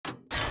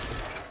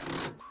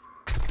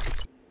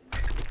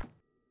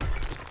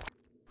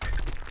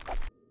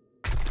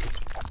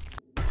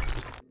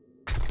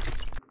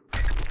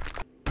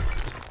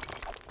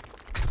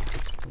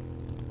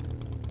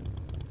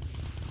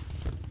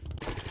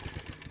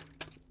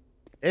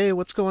Hey,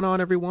 what's going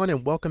on, everyone,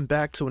 and welcome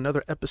back to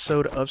another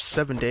episode of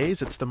 7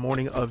 Days. It's the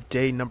morning of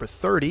day number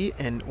 30,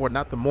 or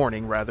not the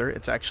morning, rather.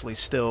 It's actually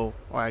still,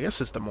 well, I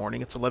guess it's the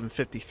morning. It's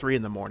 11:53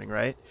 in the morning,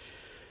 right?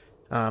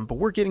 But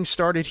we're getting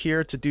started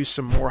here to do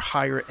some more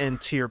higher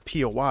end tier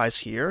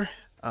POIs here.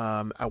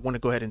 I want to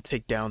go ahead and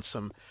take down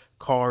some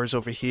cars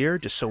over here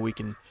just so we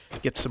can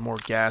get some more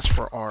gas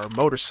for our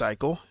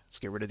motorcycle. Let's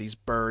get rid of these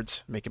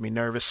birds, making me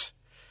nervous.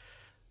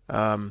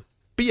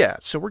 But yeah,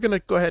 so we're going to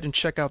go ahead and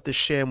check out this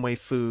Shamway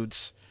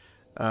Foods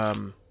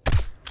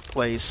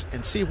place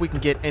and see if we can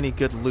get any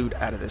good loot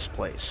out of this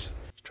place.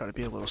 Let's try to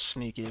be a little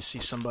sneaky. I see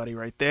somebody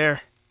right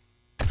there.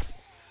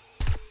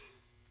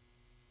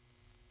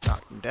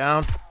 Knock him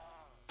down.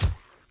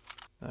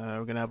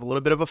 We're going to have a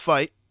little bit of a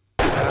fight.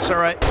 That's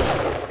alright.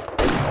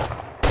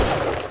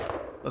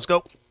 Let's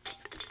go.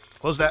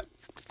 Close that.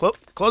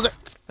 Close it.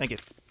 Thank you.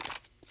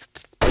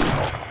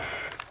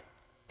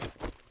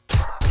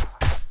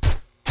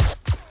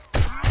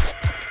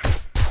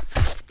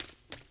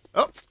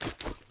 Oh.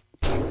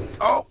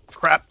 Oh,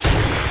 crap.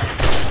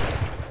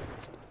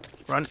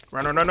 Run.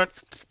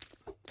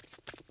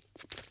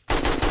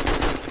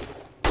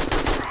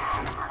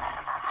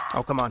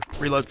 Oh, come on.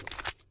 Reload.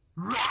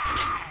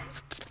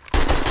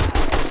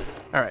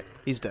 Alright,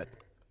 he's dead.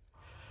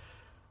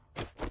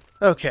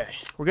 Okay,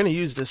 we're going to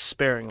use this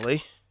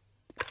sparingly.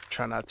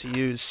 Try not to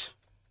use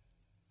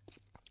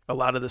a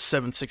lot of the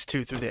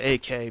 7.62 through the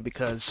AK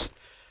because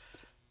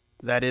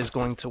that is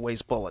going to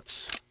waste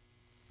bullets.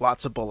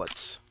 Lots of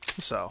bullets.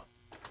 So,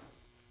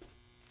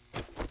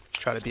 let's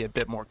try to be a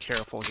bit more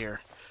careful here.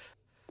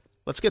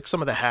 Let's get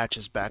some of the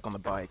hatches back on the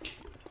bike.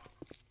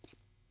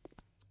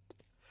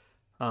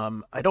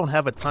 I don't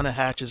have a ton of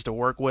hatches to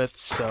work with,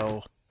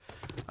 so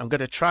I'm going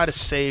to try to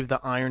save the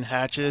iron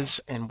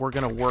hatches, and we're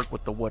going to work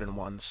with the wooden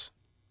ones.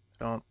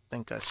 I don't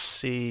think I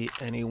see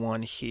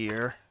anyone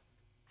here.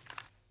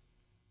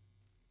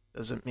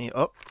 Doesn't mean...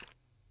 Oh!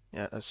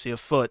 Yeah, I see a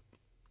foot.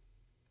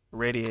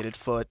 Radiated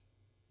foot.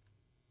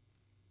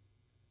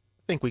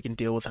 I think we can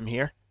deal with him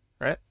here,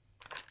 right?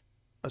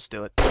 Let's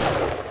do it.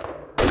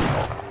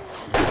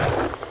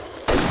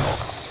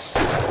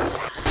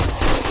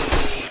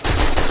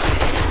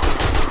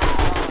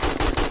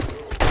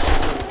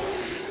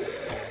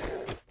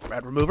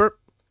 Rad remover.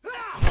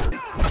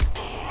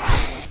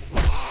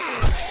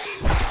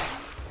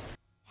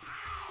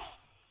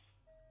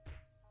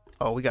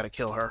 Oh, we gotta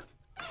kill her.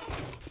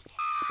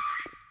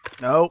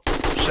 No,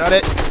 shut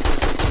it.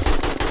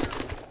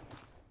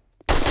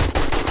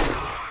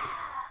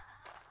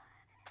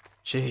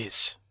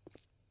 Jeez.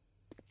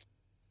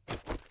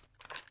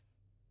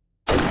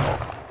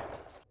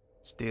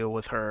 Let's deal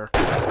with her.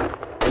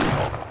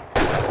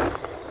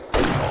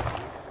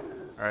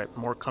 Alright,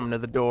 more coming to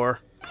the door.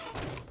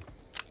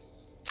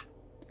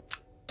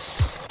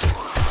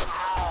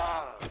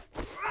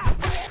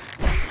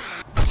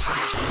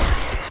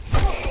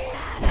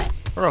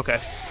 We're okay.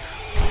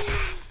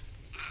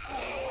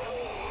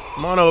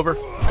 Come on over.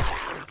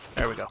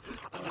 There we go.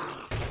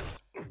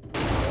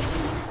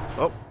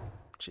 Oh,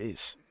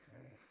 jeez.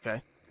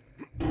 Okay.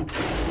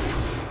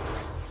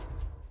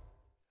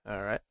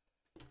 Alright.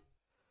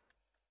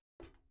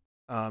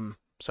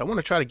 So I want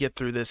to try to get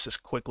through this as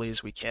quickly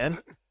as we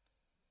can.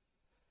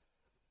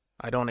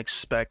 I don't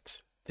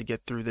expect to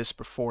get through this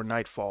before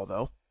nightfall,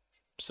 though.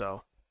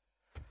 So,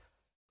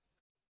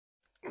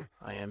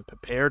 I am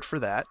prepared for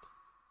that.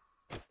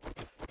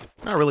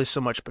 Not really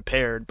so much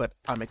prepared, but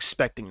I'm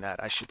expecting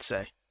that, I should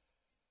say.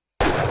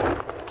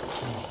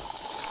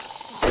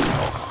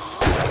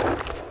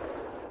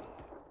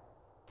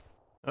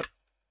 Oh,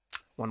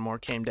 one more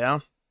came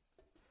down.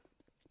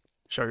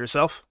 Show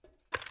yourself.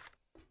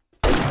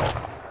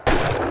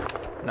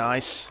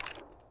 Nice.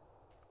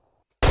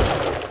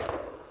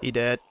 He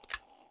dead.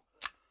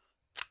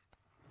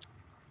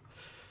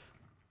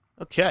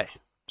 Okay,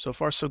 so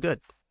far so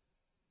good.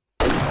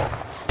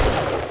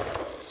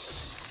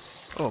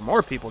 Oh,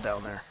 more people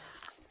down there.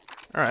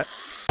 Alright.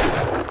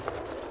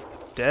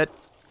 Dead.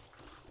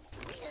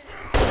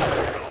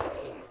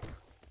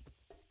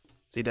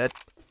 Is he dead?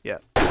 Yeah.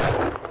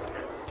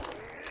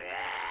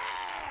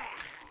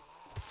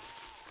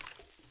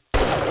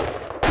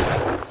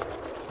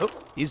 Oh,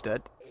 he's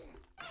dead.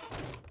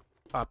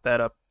 Pop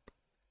that up.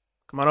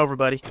 Come on over,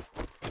 buddy.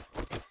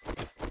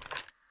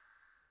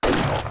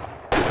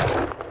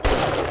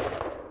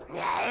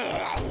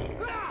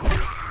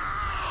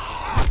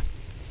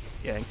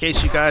 Yeah, in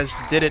case you guys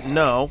didn't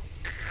know,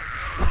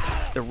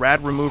 the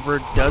rad remover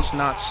does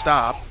not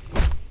stop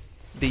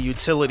the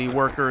utility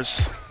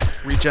workers'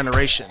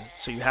 regeneration.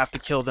 So you have to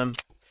kill them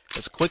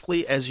as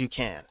quickly as you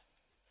can,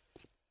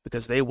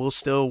 because they will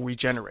still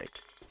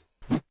regenerate.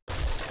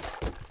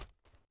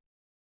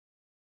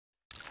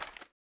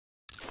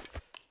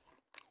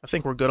 I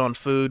think we're good on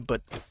food,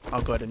 but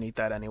I'll go ahead and eat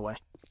that anyway.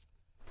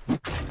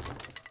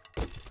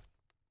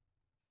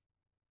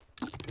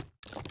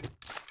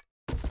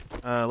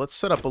 Let's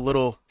set up a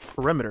little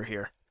perimeter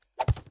here.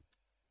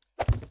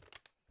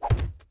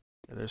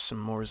 There's some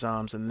more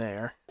zombs in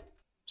there.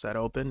 Is that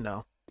open?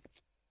 No.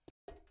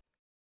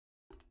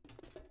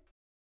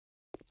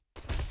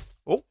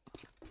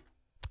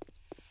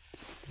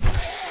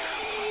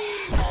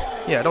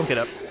 Yeah, don't get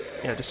up.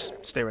 Yeah,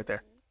 just stay right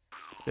there.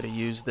 Gonna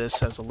use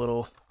this as a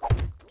little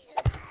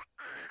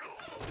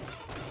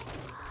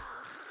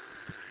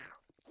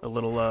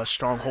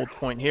stronghold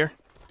point here.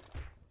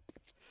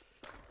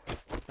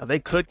 Now they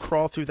could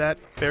crawl through that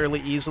fairly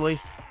easily,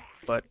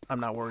 but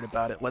I'm not worried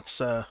about it. Let's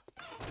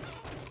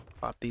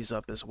pop these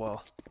up as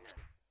well.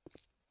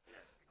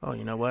 Oh,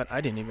 you know what?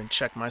 I didn't even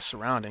check my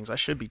surroundings. I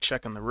should be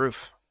checking the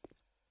roof.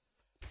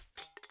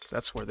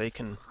 That's where they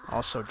can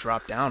also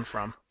drop down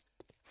from.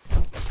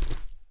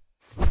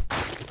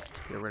 Let's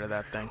get rid of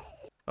that thing.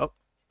 Oh,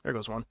 there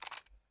goes one.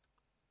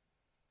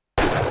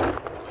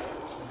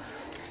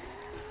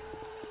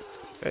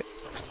 Okay,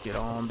 let's get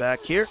on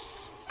back here.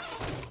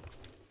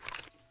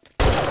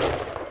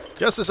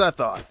 Just as I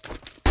thought.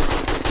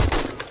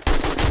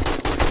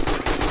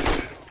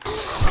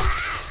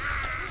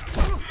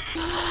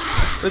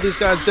 What are these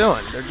guys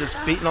doing? They're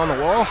just beating on the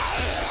wall?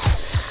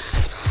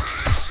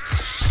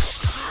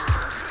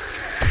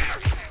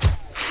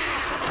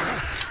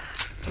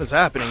 What is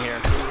happening here?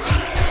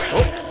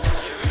 Oh.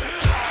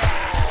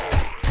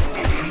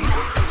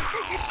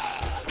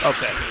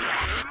 Okay.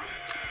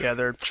 Yeah,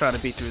 they're trying to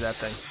beat through that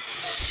thing.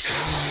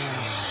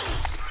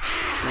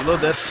 Reload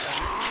this.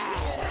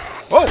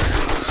 Whoa!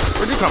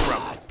 Where'd you come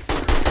from?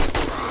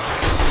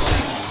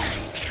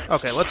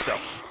 Okay, let's go.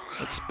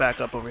 Let's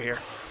back up over here.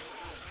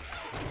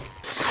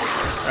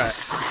 Alright.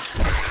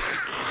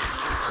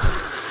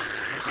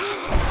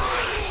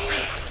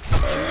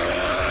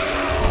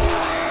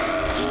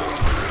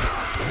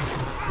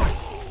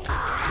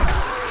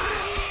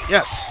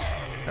 Yes!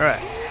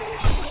 Alright.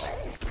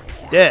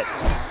 Dead.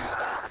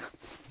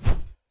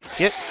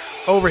 Get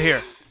over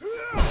here.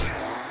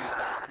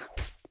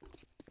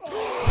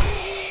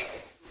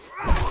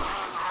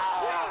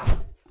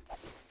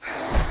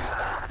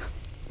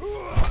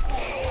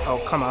 Oh,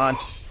 come on.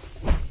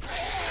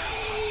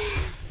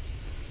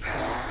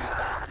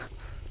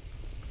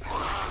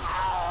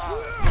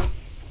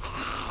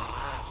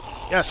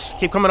 Yes,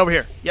 keep coming over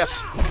here.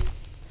 Yes.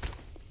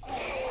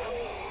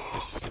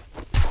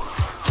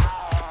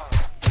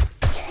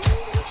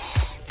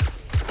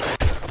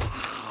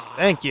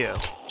 Thank you.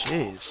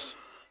 Jeez.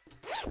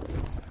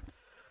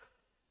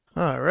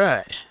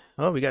 Alright.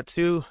 Well, we got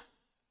 2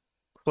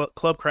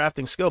 club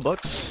crafting skill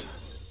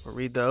books. We'll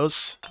read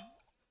those.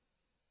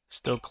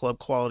 Still club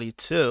quality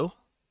 2.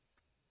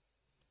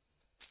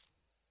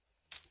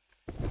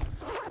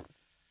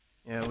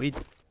 Yeah, we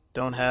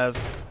don't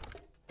have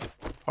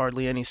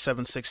hardly any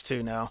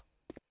 7.62 now.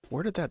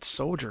 Where did that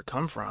soldier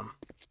come from?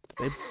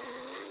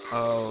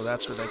 Oh,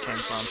 that's where they came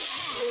from.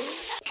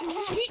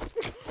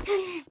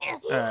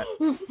 Alright.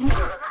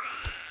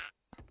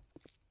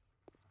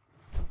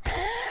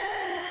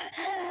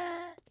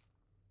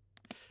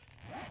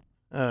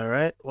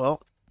 Alright,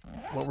 well,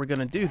 what we're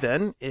gonna do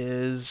then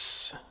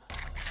is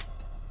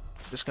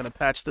just gonna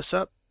patch this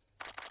up.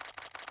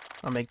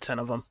 I'll make 10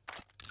 of them.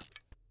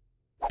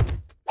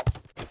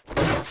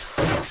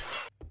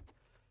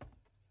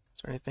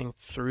 Is there anything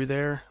through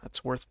there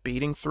that's worth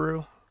beating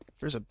through?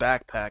 There's a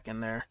backpack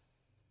in there.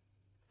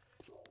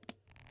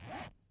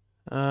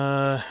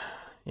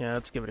 Yeah,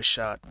 let's give it a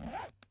shot.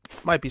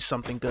 Might be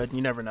something good,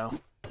 you never know.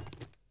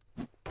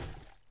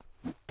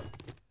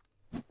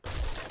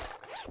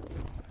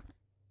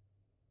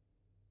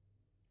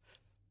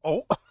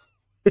 Oh!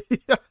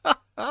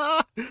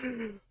 A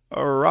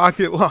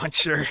rocket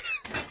launcher.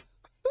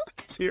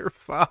 Tier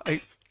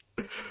 5.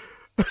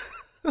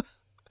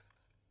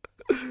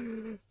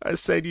 I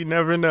said you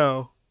never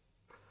know.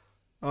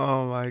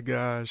 Oh my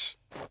gosh.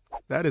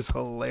 That is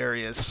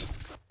hilarious.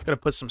 Gotta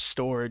put some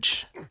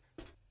storage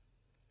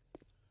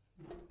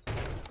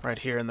right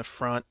here in the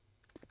front,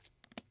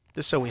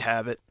 just so we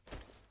have it.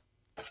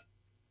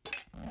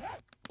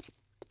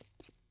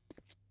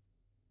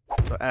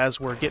 So as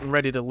we're getting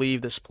ready to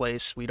leave this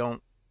place, we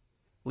don't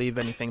leave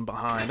anything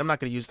behind. I'm not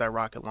going to use that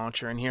rocket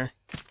launcher in here,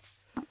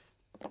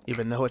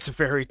 even though it's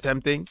very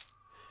tempting,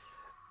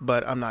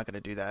 but I'm not going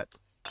to do that.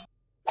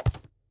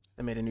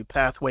 I made a new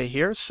pathway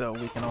here, so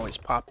we can always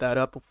pop that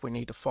up if we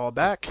need to fall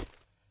back.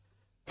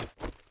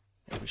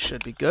 And we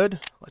should be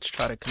good. Let's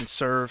try to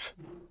conserve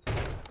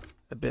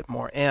a bit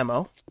more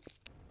ammo.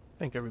 I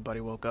think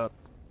everybody woke up.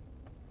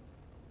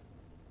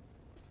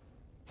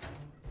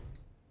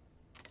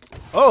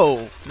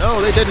 Oh,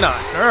 no, they did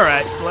not.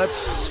 Alright,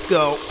 let's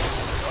go.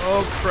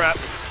 Oh, crap.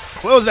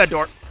 Close that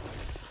door.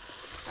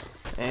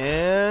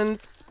 And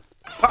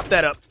pop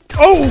that up.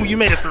 Oh, you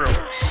made it through.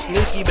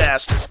 Sneaky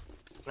bastard.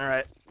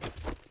 Alright.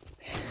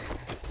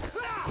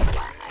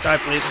 Die,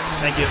 please.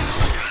 Thank you.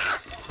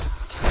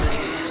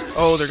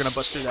 Oh, they're gonna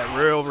bust through that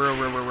real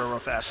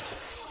fast.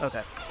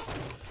 Okay.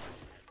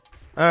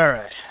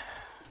 Alright.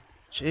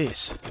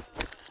 Jeez.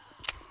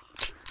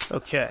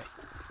 Okay.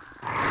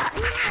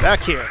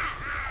 Back here.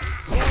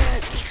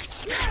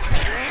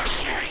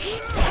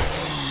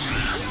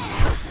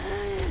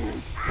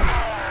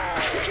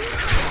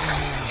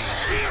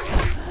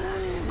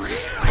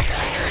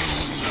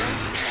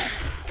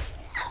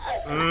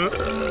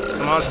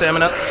 Come on,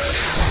 stamina.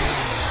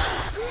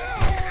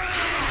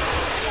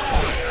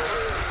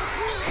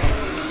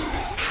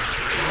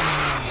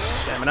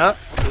 Stamina.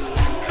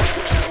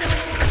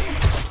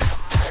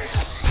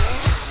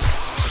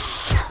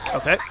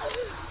 Okay.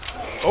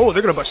 Oh,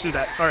 they're gonna bust through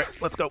that. Alright,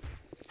 let's go.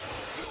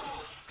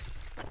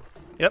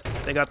 Yep,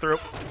 they got through.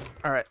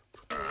 Alright.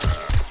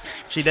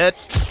 She dead?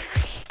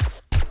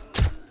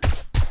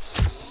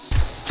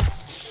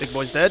 Big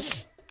boy's dead.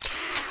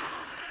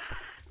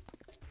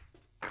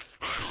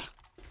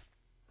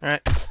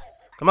 Alright.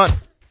 Come on.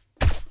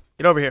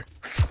 Get over here.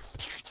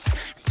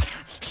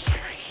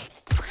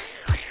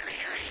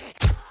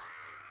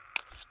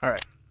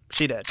 Alright.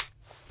 She dead.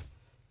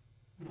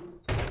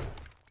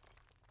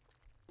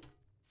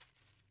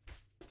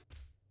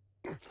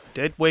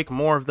 Did wake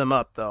more of them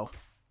up, though.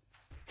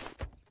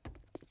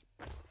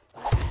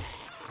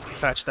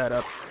 Patch that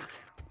up.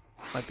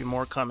 Might be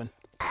more coming.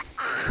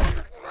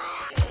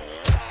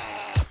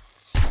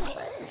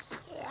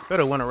 Could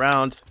have went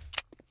around.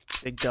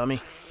 Big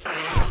dummy.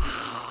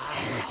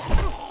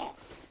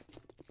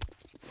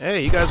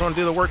 Hey, you guys want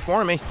to do the work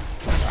for me?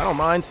 I don't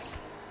mind.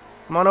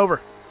 Come on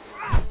over.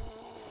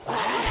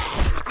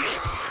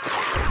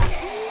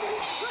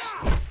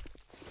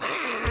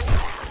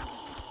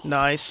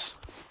 Nice.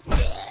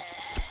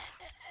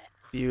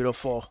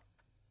 Beautiful.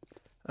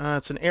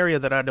 It's an area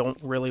that I don't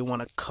really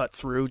want to cut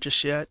through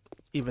just yet,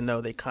 even though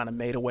they kind of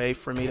made a way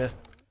for me to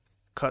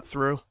cut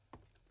through.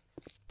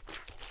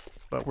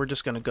 But we're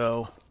just going to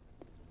go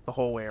the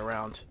whole way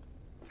around.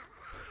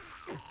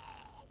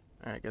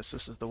 I guess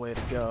this is the way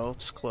to go.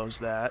 Let's close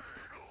that.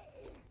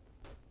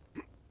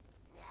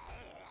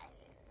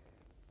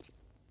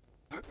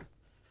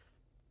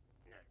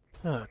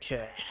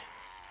 Okay.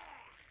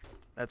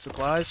 Med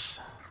supplies.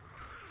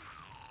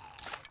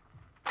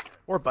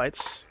 4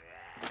 bites.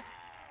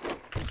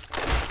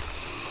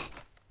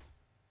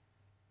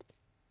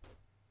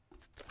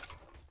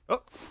 Oh!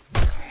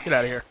 Get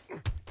out of here.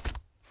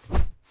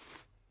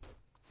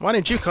 Why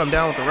didn't you come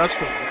down with the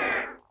rest of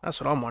them? That's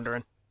what I'm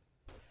wondering.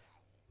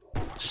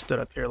 Stood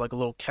up here like a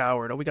little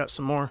coward. Oh, we got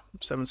some more.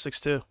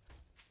 7.62.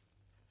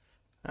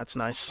 That's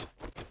nice.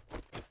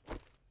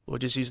 We'll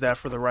just use that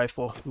for the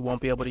rifle. We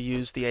won't be able to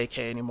use the AK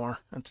anymore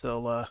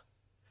until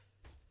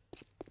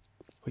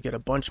we get a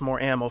bunch more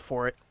ammo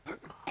for it.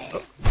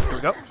 Oh, here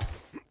we go.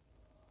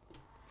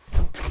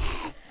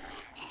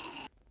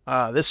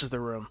 Ah, this is the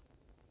room.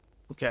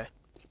 Okay.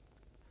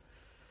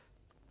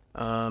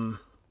 I'm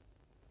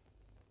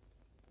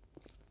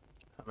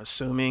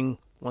assuming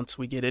once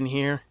we get in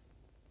here,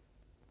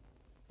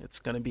 it's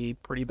going to be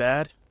pretty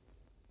bad.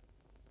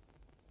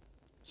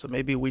 So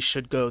maybe we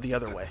should go the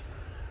other way.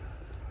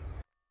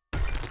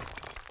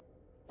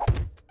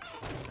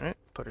 Alright,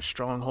 put a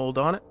strong hold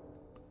on it.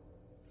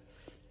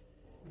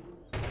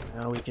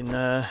 Now we can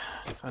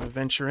kind of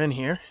venture in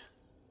here.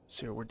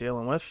 See what we're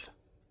dealing with.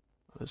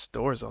 This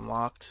door's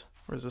unlocked.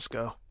 Where does this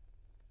go?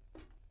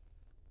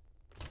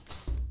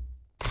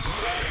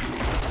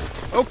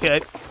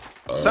 Okay,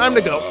 time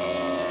to go.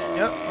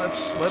 Yep,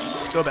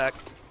 let's go back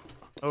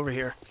over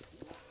here.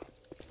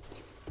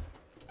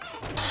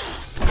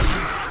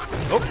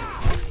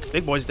 Oh,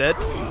 big boy's dead.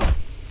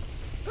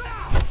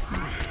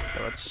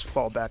 Let's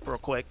fall back real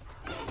quick.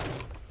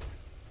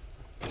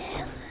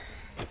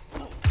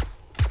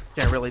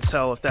 Can't really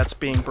tell if that's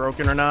being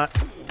broken or not.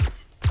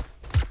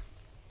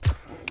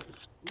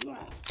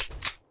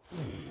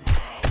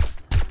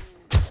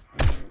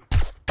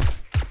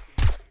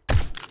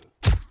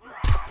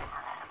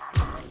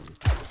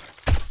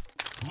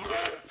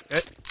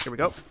 Okay, here we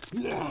go.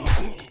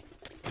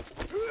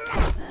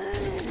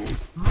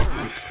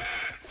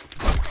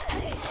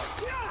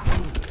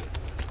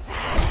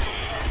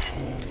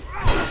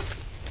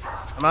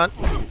 Come on.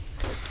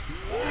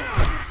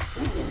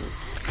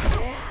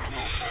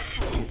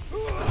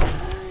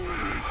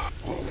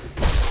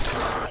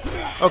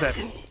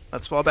 Okay,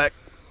 let's fall back.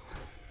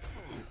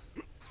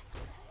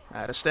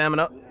 Out of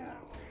stamina.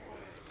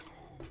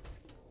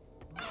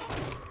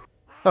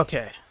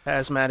 Okay,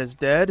 Hazmat is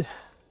dead.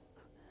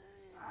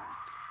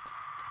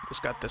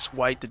 Just got this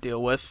white to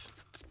deal with.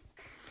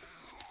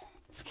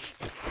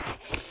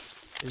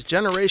 His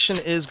generation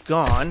is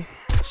gone,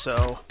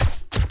 so...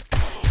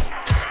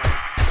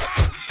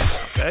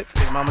 Okay,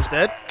 Big Mama's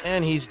dead,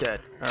 and he's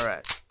dead.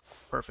 Alright,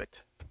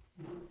 perfect.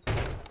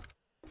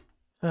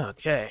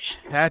 Okay,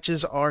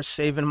 hatches are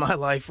saving my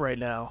life right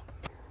now.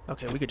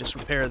 Okay, we could just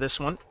repair this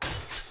one.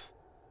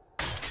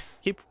 I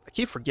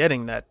keep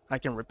forgetting that I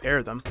can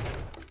repair them.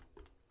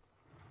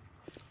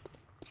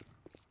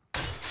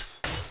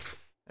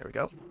 There we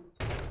go.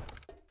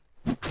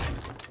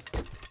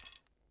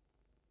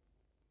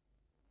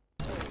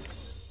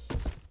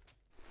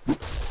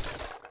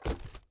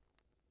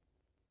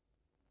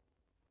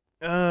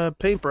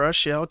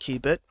 Paintbrush, yeah, I'll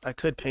keep it. I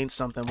could paint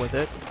something with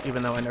it,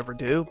 even though I never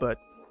do, but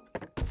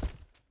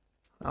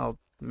I'll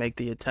make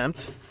the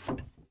attempt.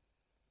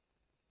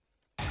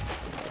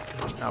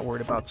 Not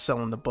worried about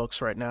selling the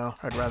books right now.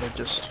 I'd rather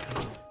just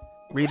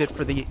read it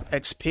for the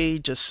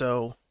XP, just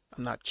so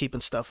I'm not keeping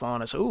stuff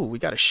on us. Ooh, we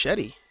got a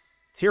Shetty.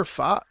 Tier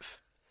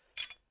 5.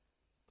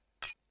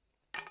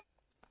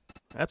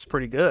 That's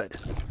pretty good.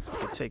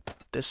 I'll take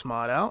this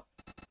mod out.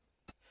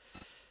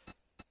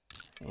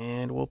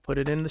 And we'll put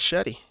it in the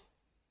shetty.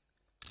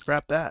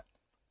 Grab that.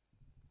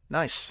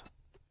 Nice.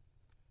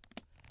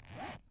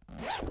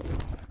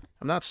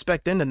 I'm not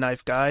spec'd into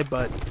knife guy,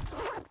 but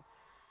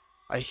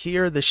I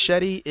hear the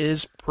shetty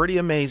is pretty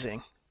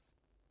amazing.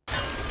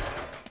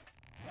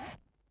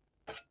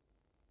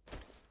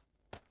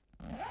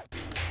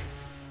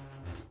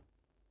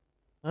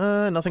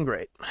 Nothing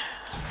great.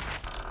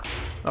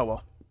 Oh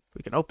well,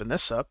 we can open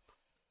this up.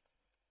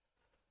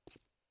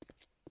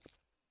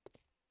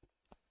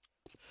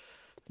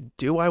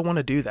 Do I want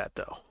to do that,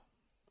 though?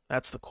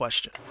 That's the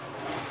question.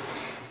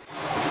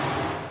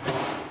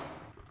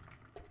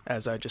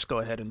 As I just go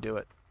ahead and do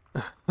it.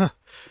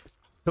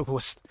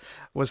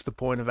 What's the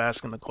point of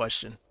asking the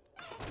question?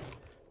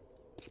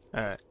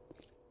 Alright.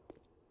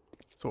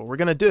 So what we're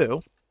going to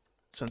do,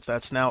 since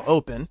that's now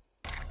open,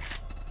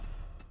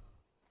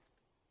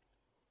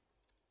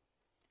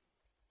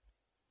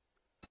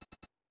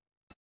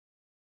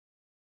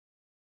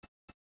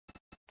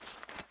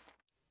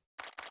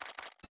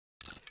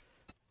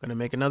 I'm going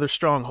to make another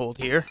stronghold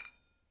here.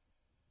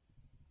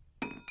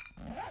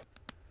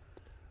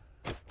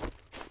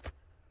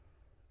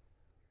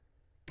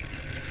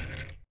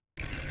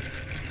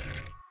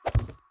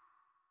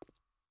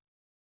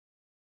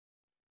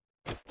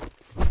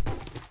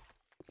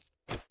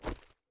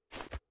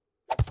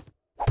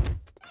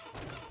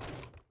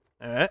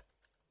 Alright,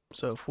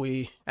 so if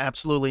we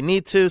absolutely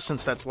need to,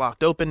 since that's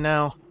locked open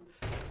now,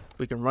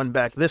 we can run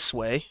back this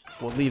way.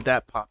 We'll leave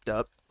that popped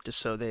up, just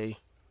so they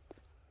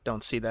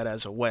don't see that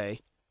as a way.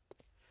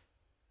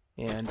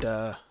 And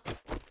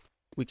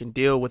we can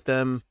deal with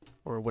them,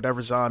 or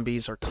whatever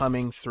zombies are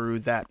coming through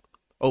that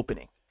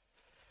opening.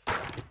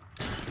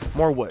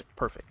 More wood,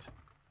 perfect.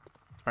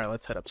 Alright,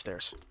 let's head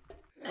upstairs.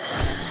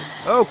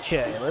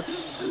 Okay,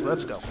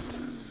 let's go.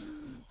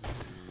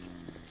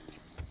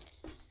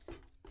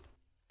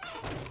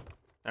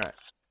 Alright.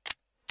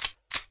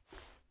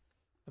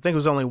 I think it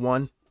was only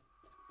one.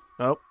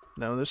 Oh,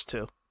 no, there's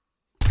two.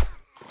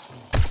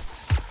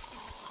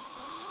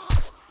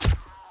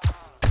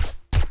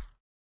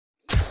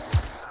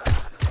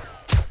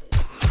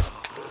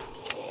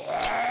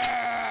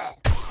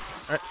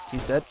 Alright,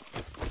 he's dead.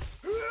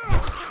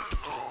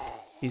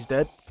 He's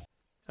dead.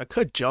 I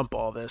could jump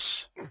all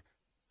this,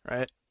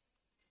 right?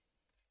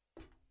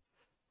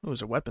 Oh,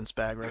 there's a weapons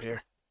bag right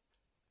here.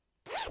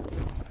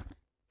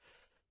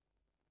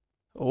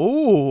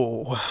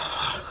 Oh,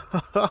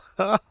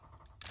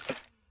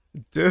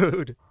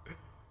 dude,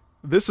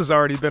 this has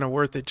already been a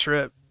worth it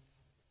trip.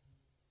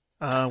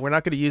 We're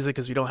not going to use it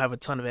because we don't have a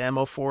ton of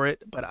ammo for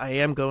it, but I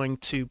am going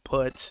to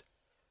put,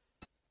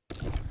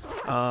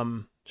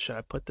 should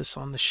I put this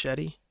on the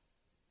shetty?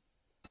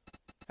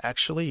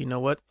 Actually, you know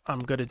what I'm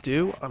going to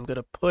do? I'm going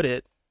to put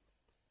it,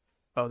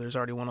 oh, there's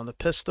already one on the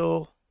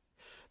pistol.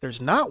 There's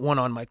not one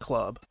on my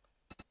club.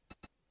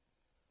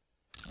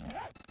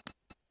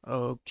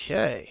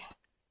 Okay.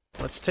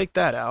 Let's take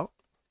that out.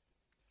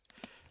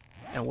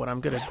 And what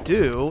I'm going to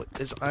do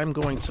is I'm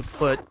going to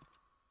put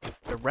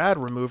the rad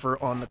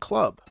remover on the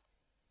club.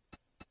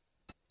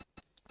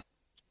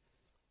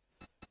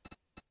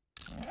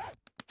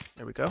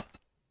 There we go.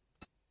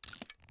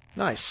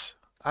 Nice.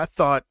 I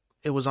thought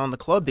it was on the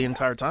club the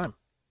entire time.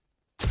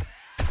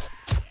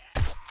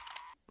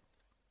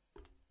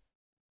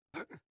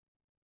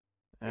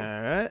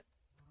 Alright.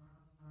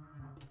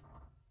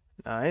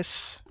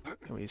 Nice.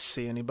 Can we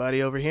see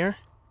anybody over here?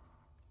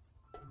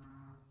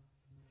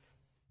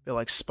 Feel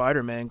like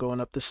Spider-Man going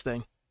up this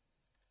thing.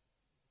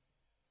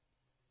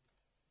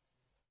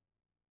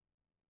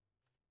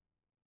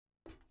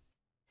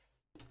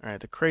 Alright,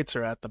 the crates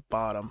are at the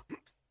bottom.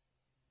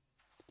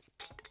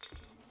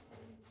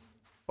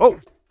 Oh!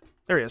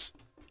 There he is.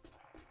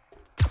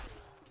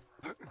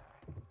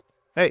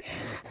 Hey!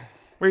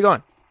 Where you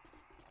going?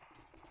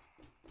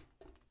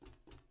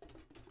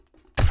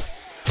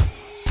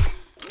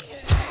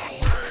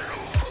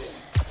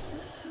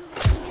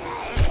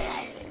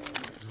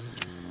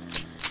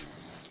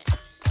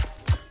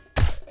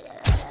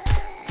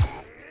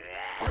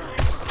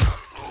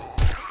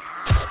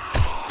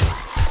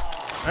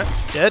 Alright,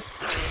 dead.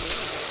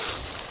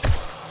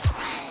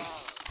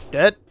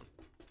 Dead.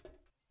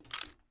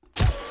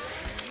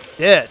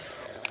 Dead.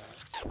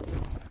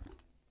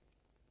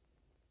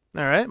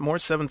 Alright, more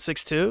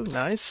 7.62.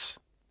 Nice.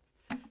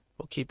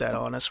 We'll keep that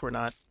on us. We're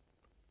not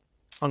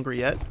hungry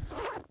yet.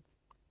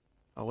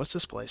 Oh, what's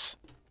this place?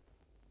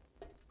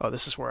 Oh,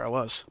 this is where I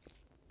was.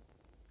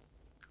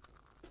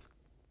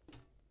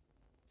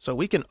 So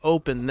we can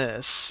open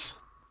this.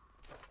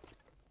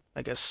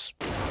 I guess.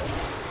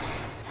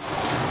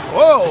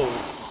 Whoa!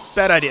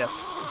 Bad idea.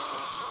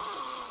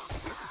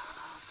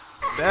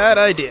 Bad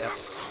idea.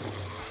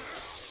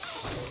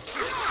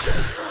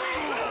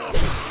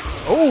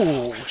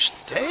 Oh,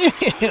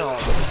 damn!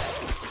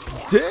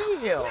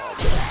 Damn!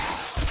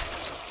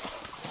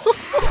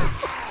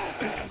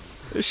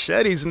 This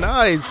shetty's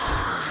nice.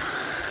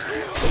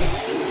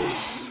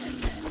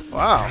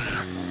 Wow.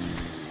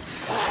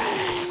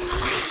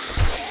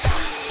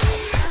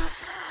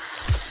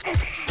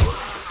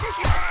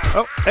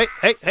 Oh, hey,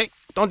 hey, hey!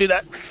 Don't do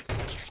that.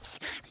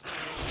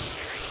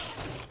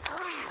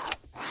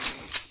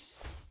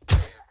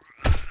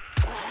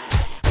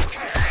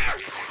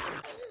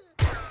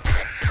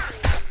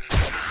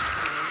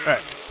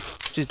 Alright.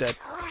 She's dead.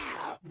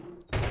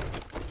 Can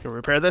we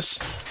repair this?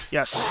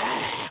 Yes.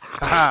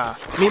 Aha.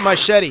 Meet my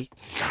Shetty.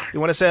 You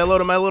want to say hello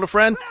to my little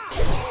friend?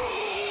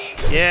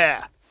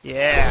 Yeah.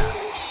 Yeah.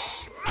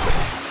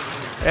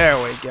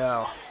 There we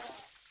go.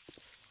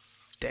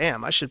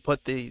 Damn, I should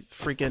put the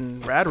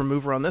freaking rad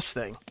remover on this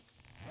thing.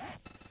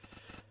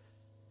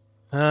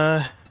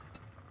 We'll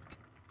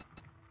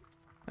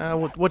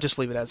just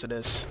leave it as it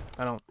is.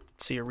 I don't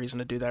see a reason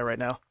to do that right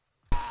now.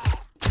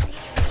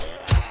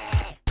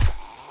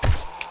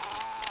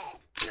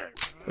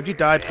 Would you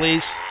die,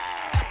 please?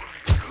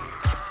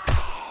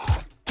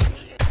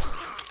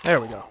 There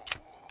we go.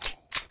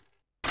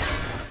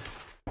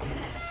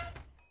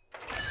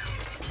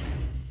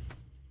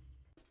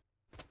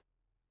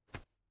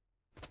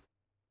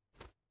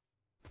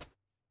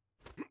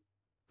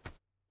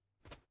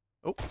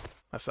 Oh,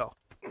 I fell.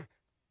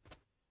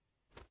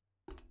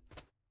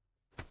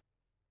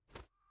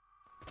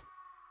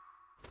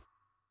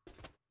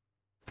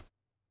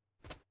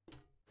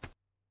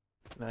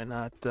 Can I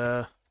not,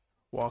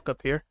 walk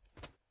up here?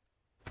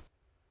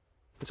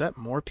 Is that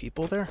more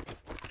people there?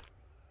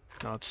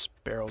 No, it's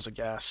barrels of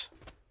gas.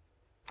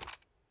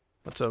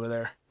 What's over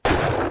there?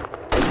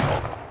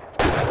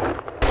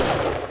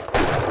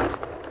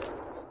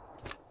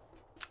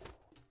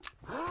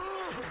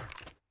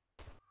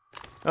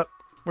 Oh,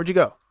 where'd you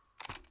go?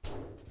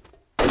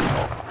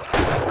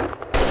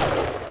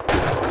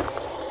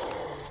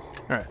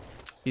 Alright,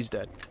 he's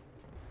dead.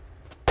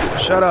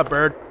 Shut up,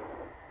 bird.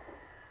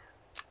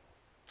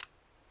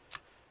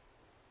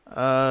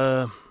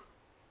 How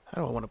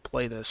do I want to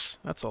play this?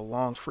 That's a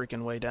long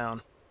freaking way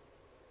down.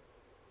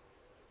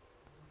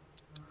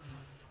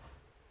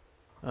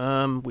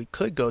 We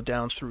could go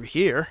down through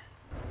here.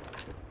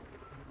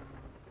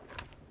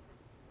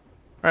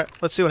 Alright,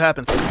 let's see what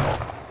happens.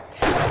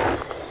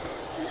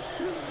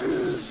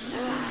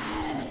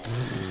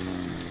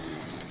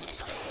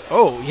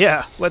 Oh,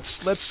 yeah. Let's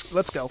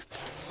go.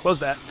 Close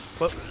that.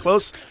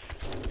 Close.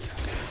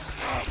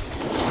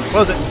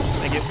 Close it.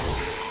 Thank you.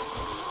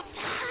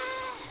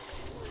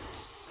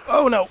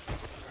 Oh, no.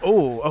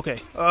 Oh,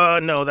 okay.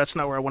 No, that's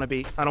not where I want to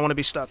be. I don't want to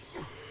be stuck.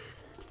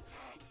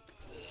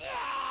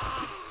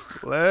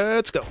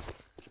 Let's go.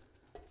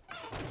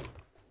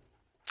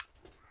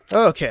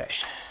 Okay.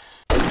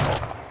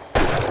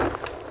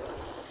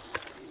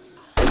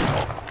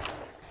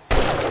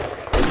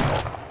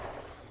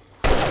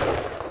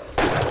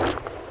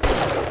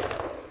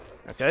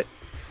 Okay.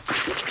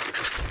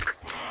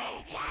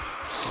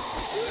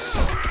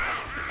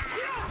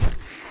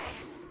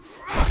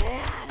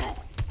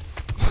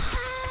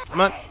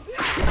 Come on.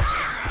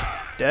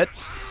 Dead.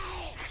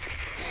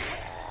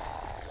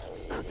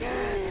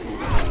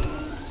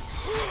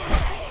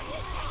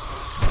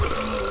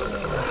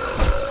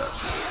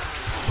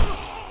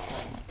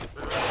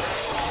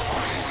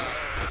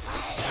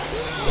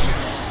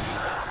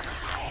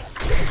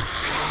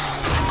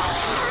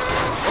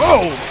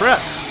 Oh,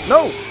 crap.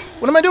 No.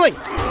 What am I doing?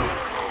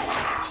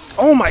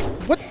 Oh my,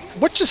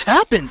 what just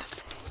happened?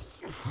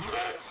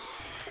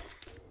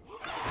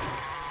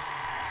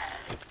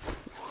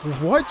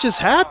 What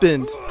just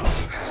happened?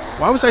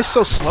 Why was I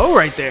so slow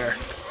right there?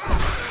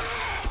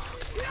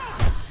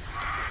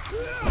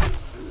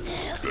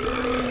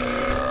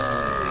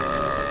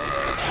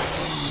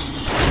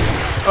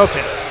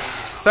 Okay,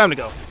 time to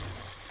go.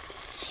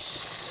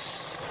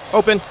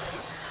 Open.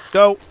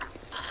 Go.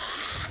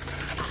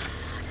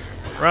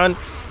 Run.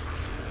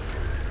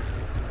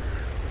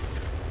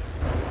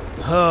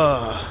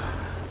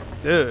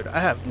 Dude, I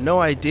have no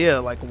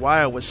idea like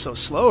why I was so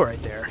slow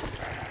right there.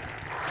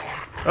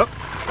 Oh,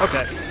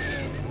 okay.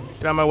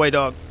 Get out of my way,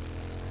 dog.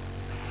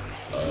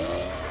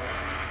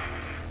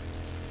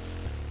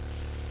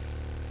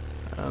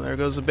 There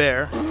goes the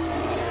bear.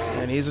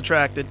 And he's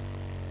attracted.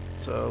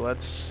 So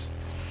let's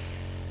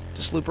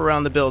just loop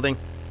around the building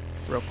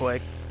real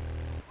quick.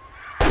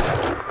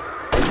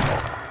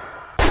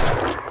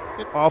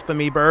 Get off of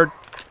me, bird.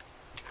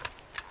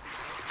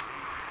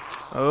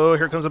 Oh,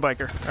 here comes a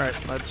biker. Alright,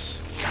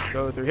 let's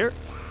go through here.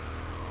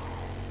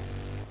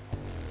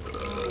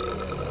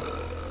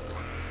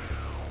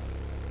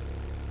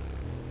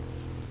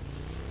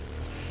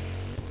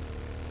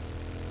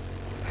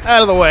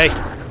 Out of the way.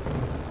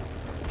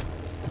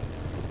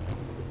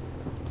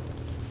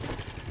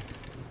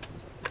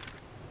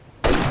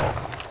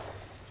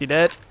 You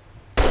dead?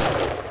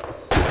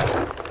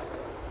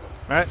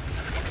 Alright,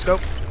 let's go.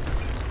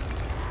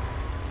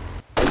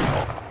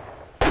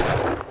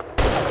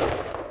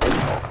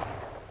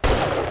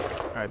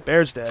 Alright,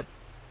 bear's dead.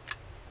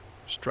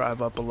 Just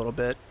drive up a little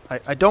bit.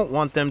 I don't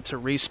want them to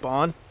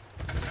respawn.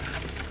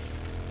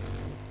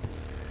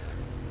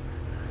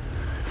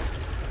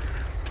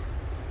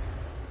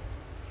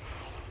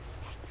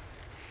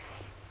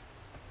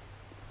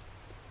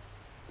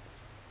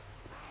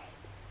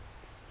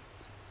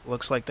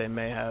 Looks like they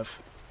may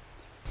have.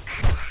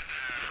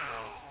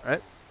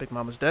 Alright, Big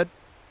Mama's dead.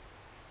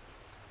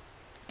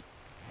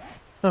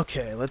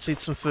 Okay, let's eat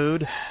some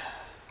food.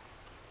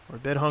 We're a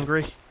bit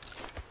hungry.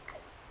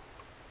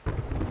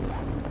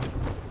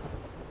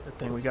 Get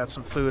thing. We got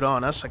some food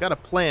on us. I got a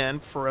plan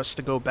for us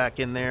to go back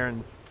in there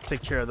and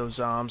take care of those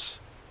zombs.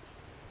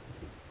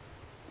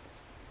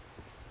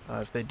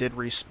 If they did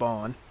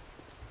respawn.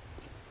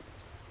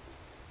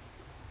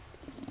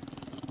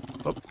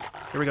 Oh,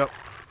 here we go.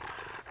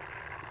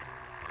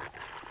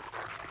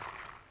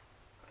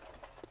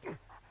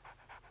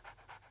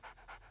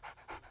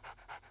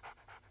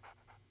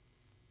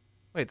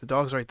 Wait, the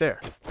dog's right there.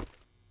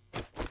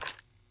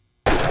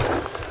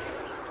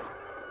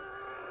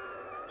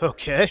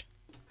 Okay.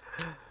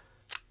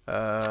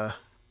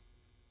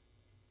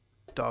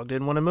 Dog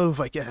didn't want to move,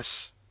 I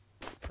guess.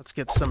 Let's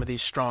get some of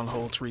these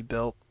strongholds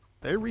rebuilt.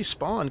 They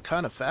respawn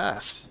kind of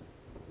fast.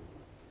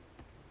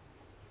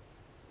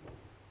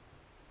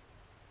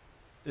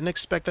 Didn't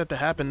expect that to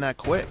happen that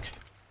quick.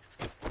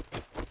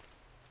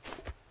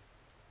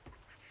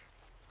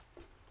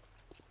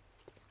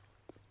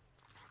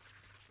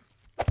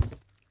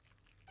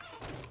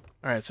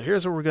 Alright, so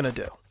here's what we're gonna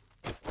do.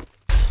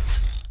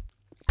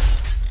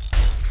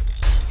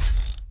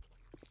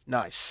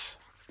 Nice.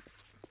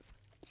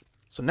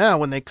 So now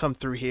when they come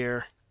through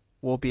here,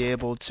 we'll be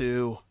able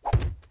to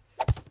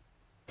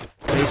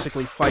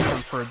basically fight them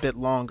for a bit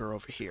longer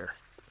over here.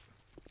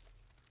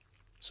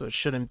 So it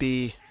shouldn't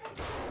be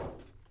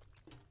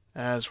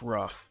as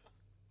rough.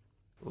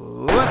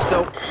 Let's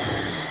go.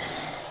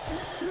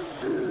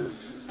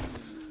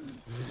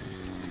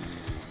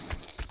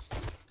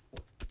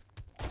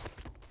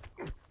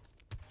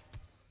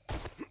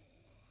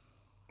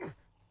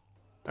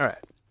 Alright.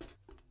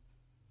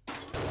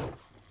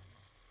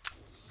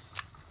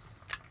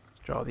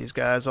 Draw these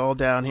guys all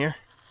down here.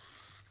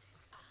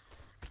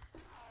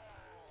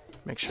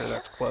 Make sure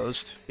that's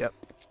closed. Yep.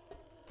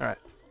 Alright.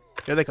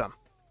 Here they come.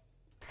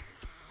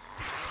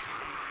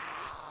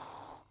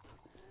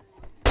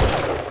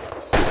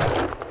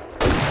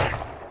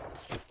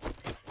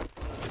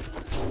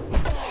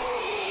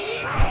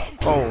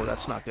 Oh,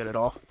 that's not good at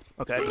all.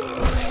 Okay.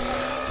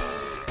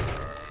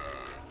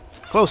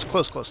 Close,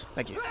 close, close.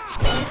 Thank you.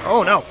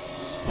 Oh, no.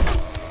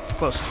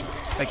 Close.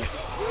 Thank you.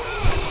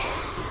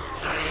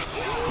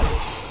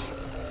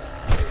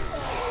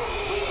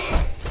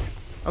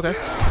 Okay.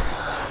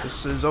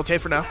 This is okay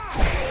for now.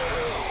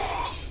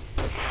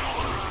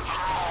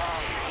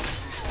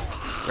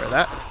 Grab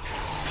that.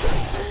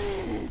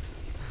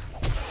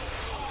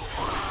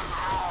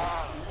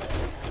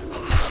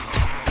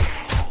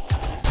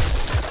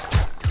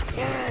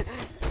 Grab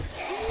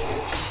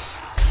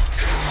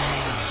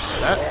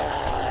that.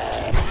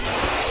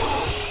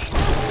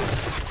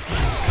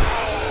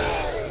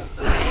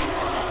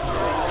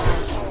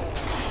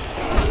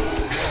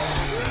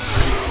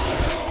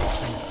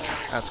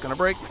 That's gonna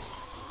break.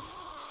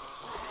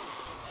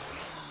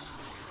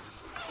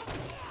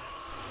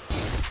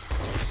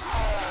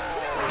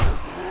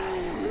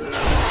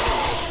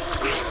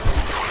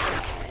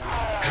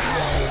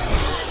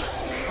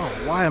 Oh,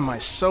 why am I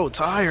so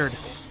tired?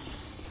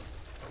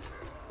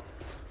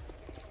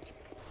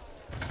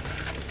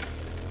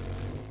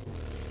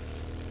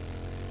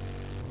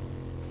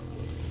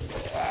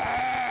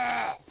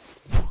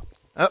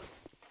 Oh.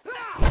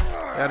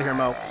 Get out of here,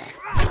 Mo.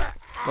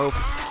 Move.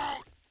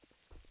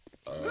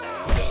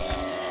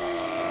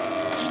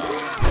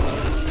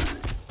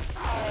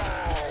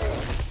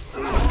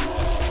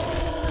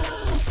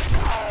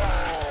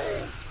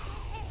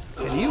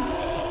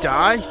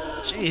 Die?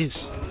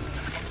 Jeez.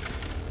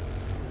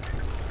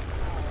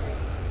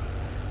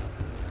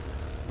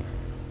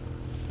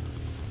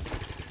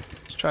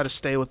 Just try to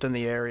stay within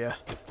the area.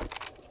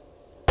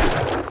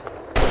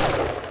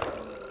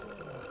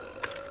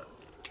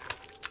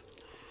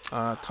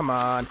 Come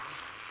on.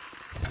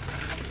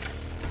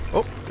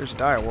 Oh, there's a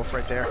dire wolf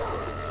right there.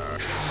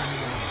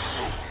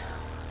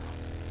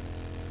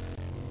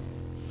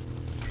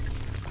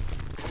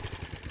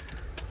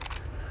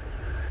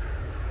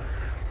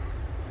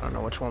 I don't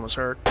know which one was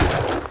hurt.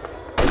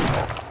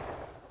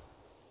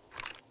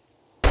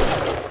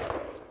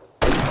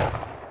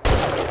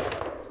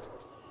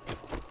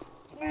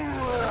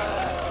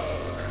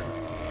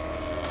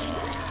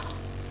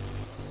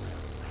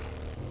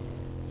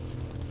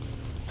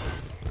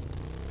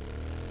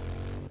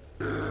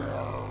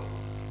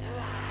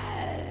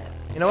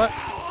 You know what?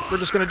 We're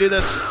just gonna do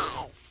this.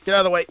 Get out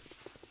of the way.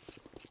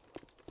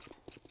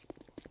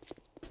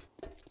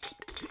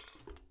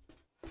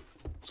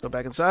 Let's go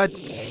back inside.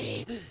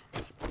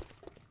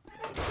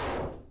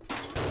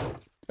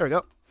 There we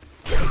go.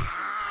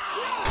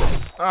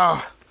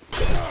 Ah.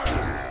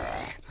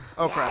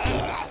 Oh crap.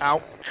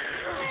 Ow.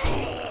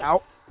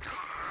 Ow.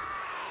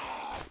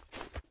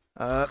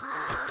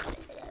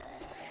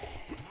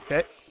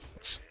 Okay.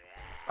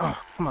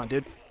 Oh, come on,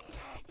 dude.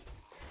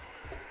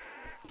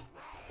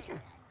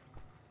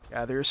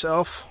 Gather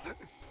yourself.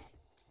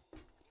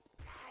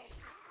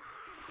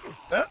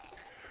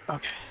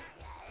 Okay.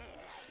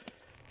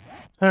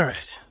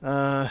 Alright.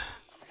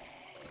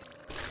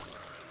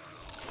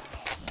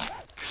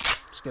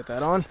 Let's get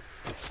that on.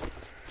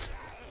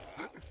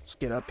 Let's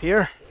get up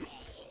here.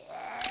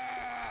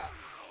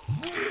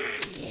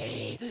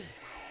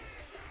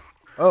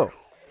 Oh.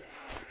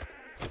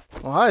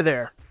 Well, hi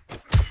there.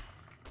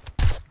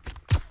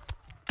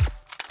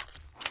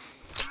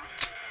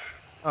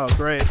 Oh,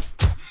 great.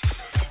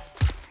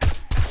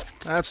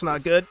 That's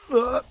not good.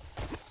 Ugh.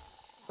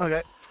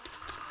 Okay.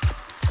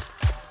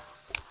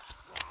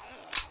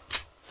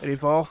 Did he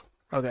fall?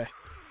 Okay.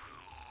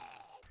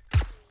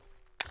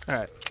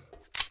 Alright.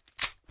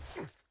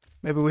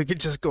 Maybe we could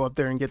just go up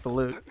there and get the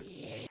loot.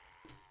 I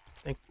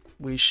think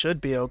we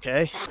should be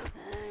okay.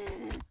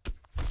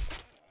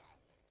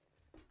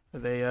 Are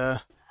they,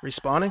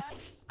 respawning?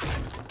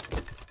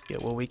 Let's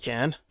get what we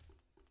can.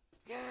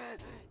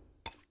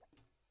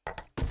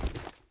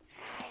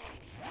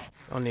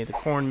 Don't need the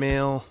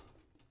cornmeal.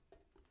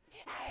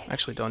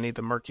 Actually, don't need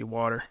the murky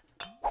water.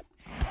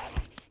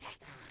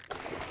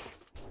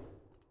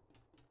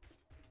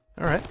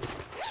 Alright.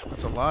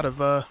 That's a lot of,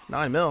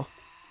 9 mil.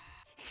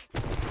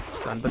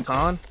 Stun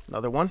baton.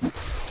 Another one.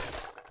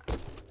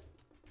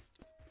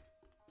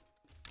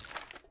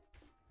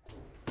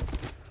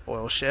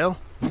 Oil shale.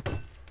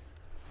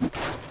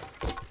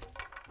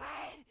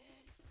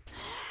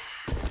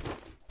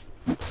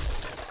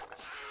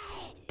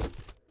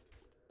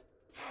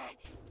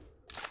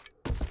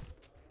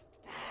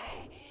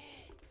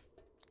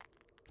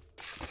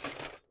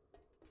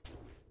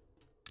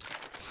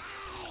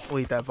 We'll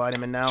eat that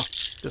vitamin now,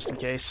 just in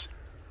case.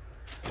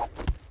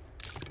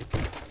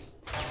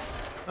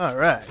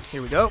 Alright,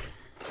 here we go.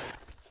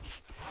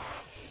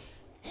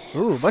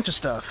 Ooh, a bunch of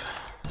stuff.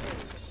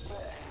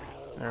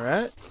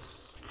 Alright.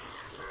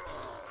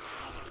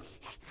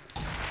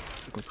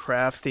 We can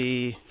craft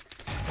the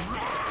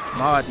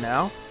mod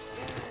now.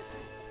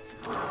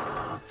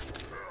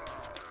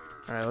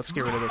 Alright, let's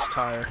get rid of this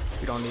tire.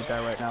 We don't need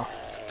that right now.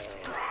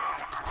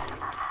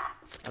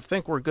 I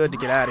think we're good to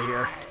get out of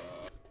here.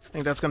 I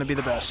think that's going to be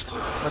the best.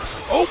 Let's...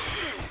 Oh!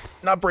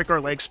 Not break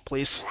our legs,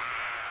 please.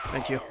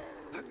 Thank you.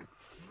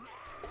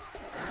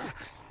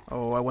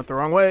 Oh, I went the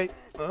wrong way.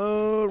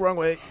 Oh, wrong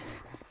way.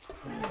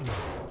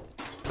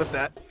 Lift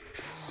that.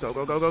 Go,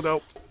 go, go, go,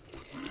 go.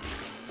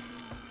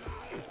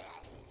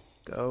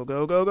 Go,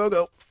 go, go, go,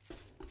 go.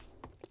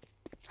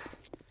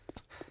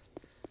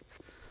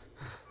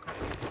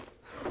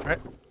 Alright,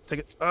 take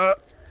it.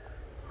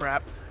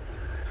 Crap.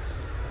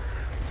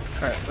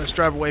 Alright, let's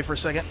drive away for a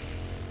second.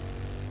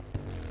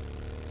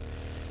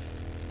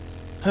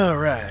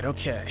 Alright,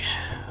 okay.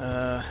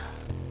 Let's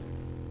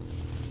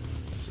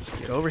just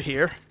get over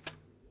here.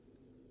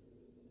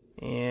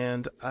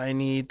 And I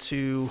need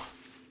to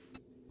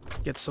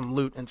get some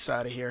loot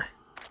inside of here.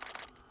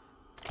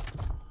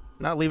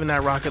 Not leaving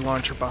that rocket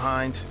launcher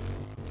behind.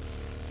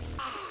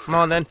 Come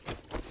on, then.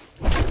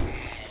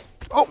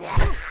 Oh!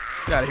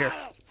 Get out of here.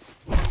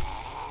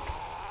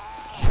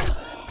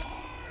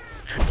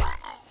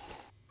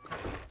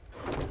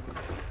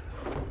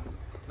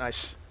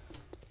 Nice.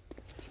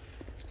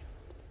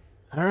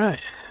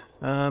 Alright.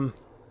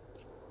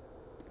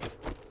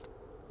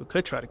 We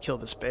could try to kill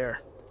this bear.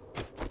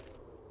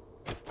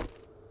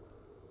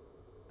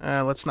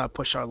 Let's not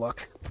push our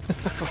luck.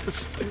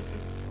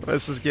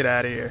 let's just get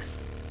out of here.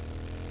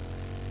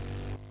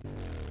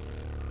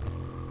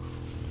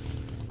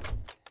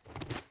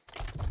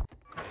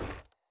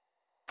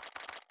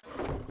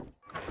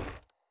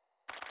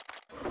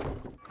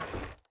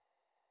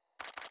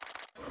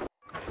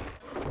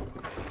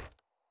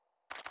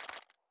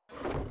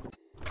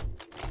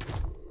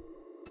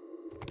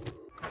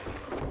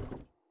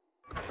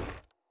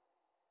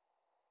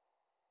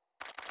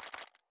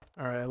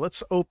 Alright,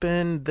 let's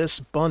open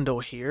this bundle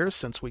here,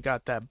 since we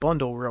got that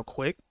bundle real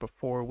quick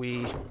before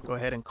we go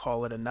ahead and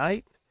call it a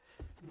night.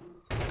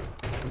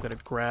 I'm going to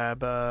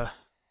grab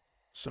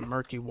some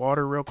murky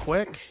water real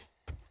quick.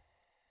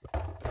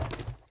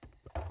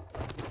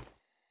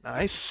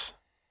 Nice.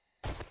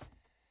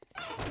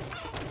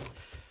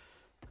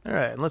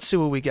 Alright, let's see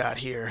what we got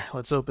here.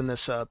 Let's open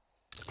this up.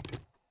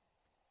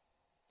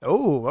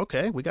 Oh,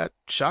 okay, we got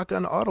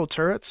shotgun auto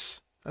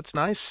turrets. That's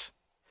nice.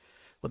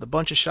 With a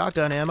bunch of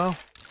shotgun ammo.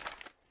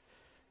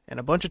 And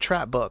a bunch of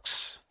trap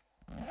books.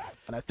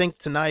 And I think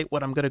tonight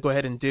what I'm going to go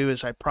ahead and do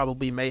is I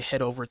probably may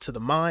head over to the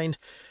mine,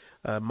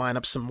 mine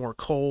up some more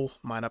coal,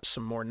 mine up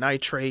some more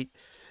nitrate,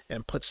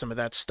 and put some of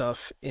that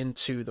stuff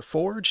into the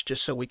forge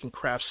just so we can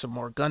craft some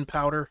more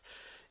gunpowder.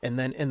 And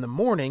then in the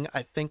morning,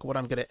 I think what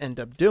I'm going to end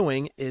up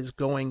doing is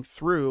going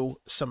through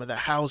some of the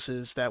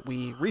houses that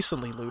we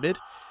recently looted,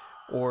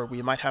 or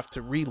we might have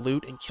to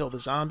re-loot and kill the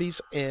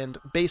zombies, and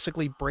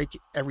basically break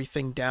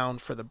everything down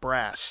for the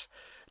brass,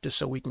 just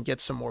so we can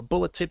get some more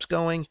bullet tips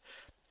going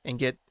and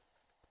get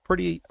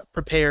pretty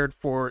prepared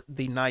for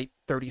the Night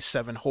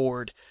 37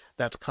 horde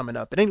that's coming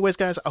up. But anyways,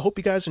 guys, I hope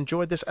you guys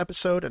enjoyed this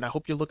episode, and I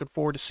hope you're looking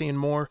forward to seeing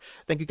more.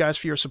 Thank you guys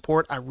for your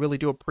support. I really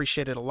do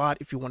appreciate it a lot.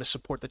 If you want to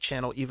support the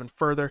channel even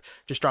further,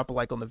 just drop a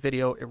like on the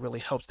video. It really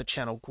helps the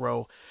channel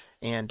grow.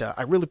 And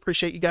I really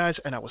appreciate you guys,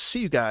 and I will see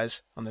you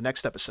guys on the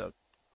next episode.